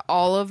planned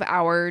all of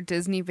our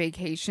Disney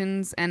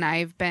vacations and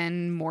I've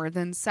been more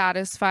than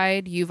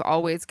satisfied. You've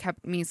always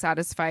kept me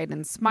satisfied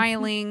and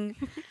smiling.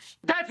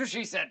 That's what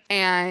she said.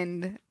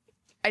 And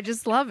I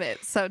just love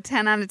it. So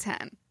 10 out of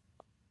 10.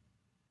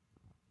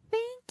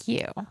 Thank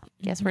you.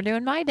 Guess we're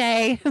doing my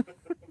day.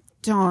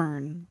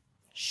 Darn.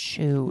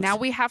 Shoot. Now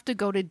we have to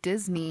go to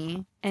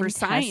Disney And for test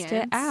science.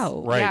 it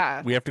out. Right.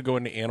 Yeah. We have to go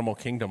into Animal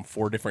Kingdom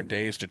 4 different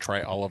days to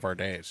try all of our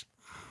days.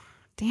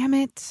 Damn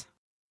it.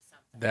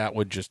 That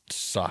would just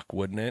suck,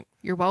 wouldn't it?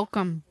 You're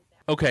welcome.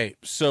 Okay,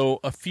 so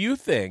a few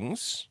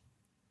things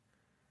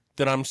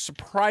that I'm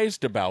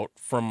surprised about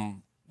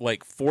from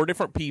like 4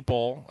 different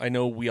people. I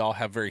know we all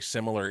have very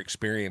similar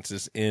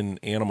experiences in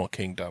Animal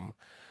Kingdom,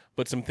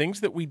 but some things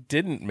that we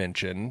didn't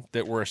mention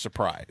that were a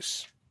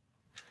surprise.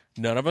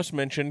 None of us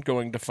mentioned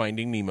going to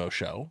Finding Nemo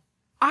show.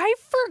 I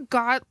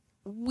forgot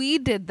we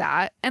did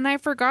that, and I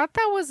forgot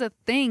that was a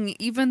thing,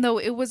 even though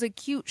it was a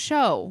cute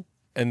show.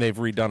 And they've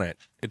redone it.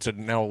 It's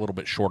now a little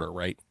bit shorter,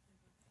 right?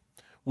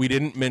 We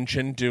didn't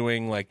mention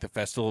doing like the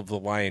Festival of the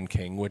Lion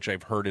King, which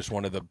I've heard is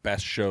one of the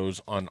best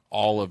shows on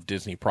all of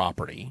Disney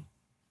property.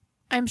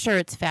 I'm sure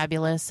it's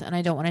fabulous, and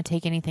I don't want to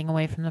take anything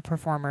away from the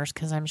performers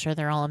because I'm sure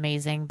they're all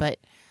amazing, but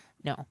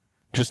no.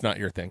 Just not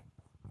your thing.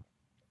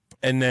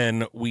 And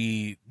then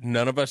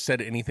none of us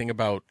said anything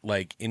about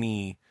like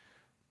any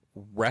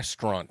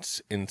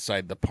restaurants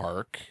inside the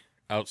park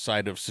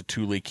outside of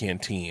Satu'li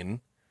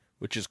Canteen,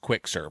 which is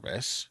quick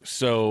service.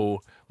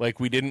 So like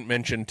we didn't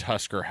mention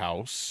Tusker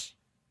House.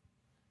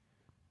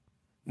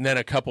 And then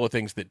a couple of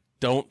things that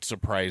don't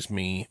surprise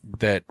me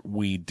that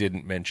we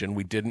didn't mention.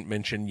 We didn't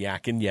mention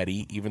Yak and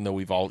Yeti, even though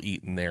we've all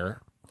eaten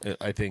there.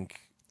 I think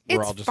we're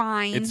It's all just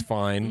fine. It's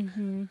fine.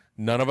 Mm-hmm.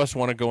 None of us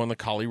want to go on the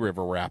Kali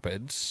River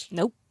Rapids.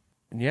 Nope.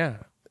 Yeah.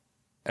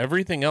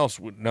 Everything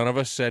else, none of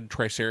us said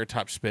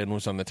Triceratops Spin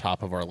was on the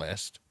top of our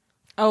list.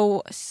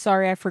 Oh,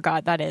 sorry, I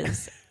forgot that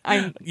is.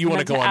 You want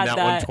to go on that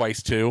one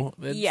twice too?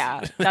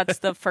 Yeah, that's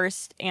the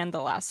first and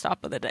the last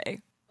stop of the day.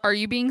 Are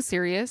you being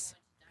serious?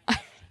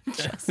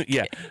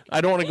 Yeah,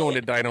 I don't want to go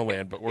into Dino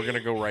Land, but we're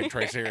gonna go ride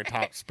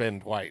Triceratops spin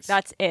twice.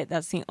 That's it.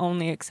 That's the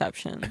only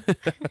exception.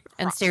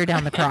 And stare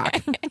down the croc.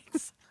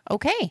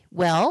 Okay.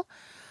 Well,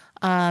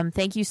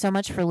 thank you so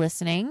much for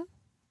listening.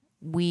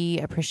 We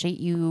appreciate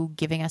you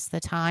giving us the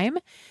time.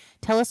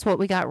 Tell us what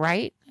we got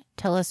right.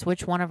 Tell us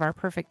which one of our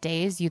perfect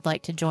days you'd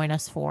like to join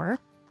us for.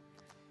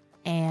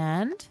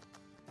 And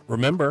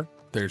remember,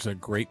 there's a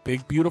great,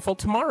 big, beautiful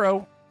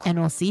tomorrow.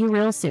 we'll see you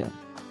real soon.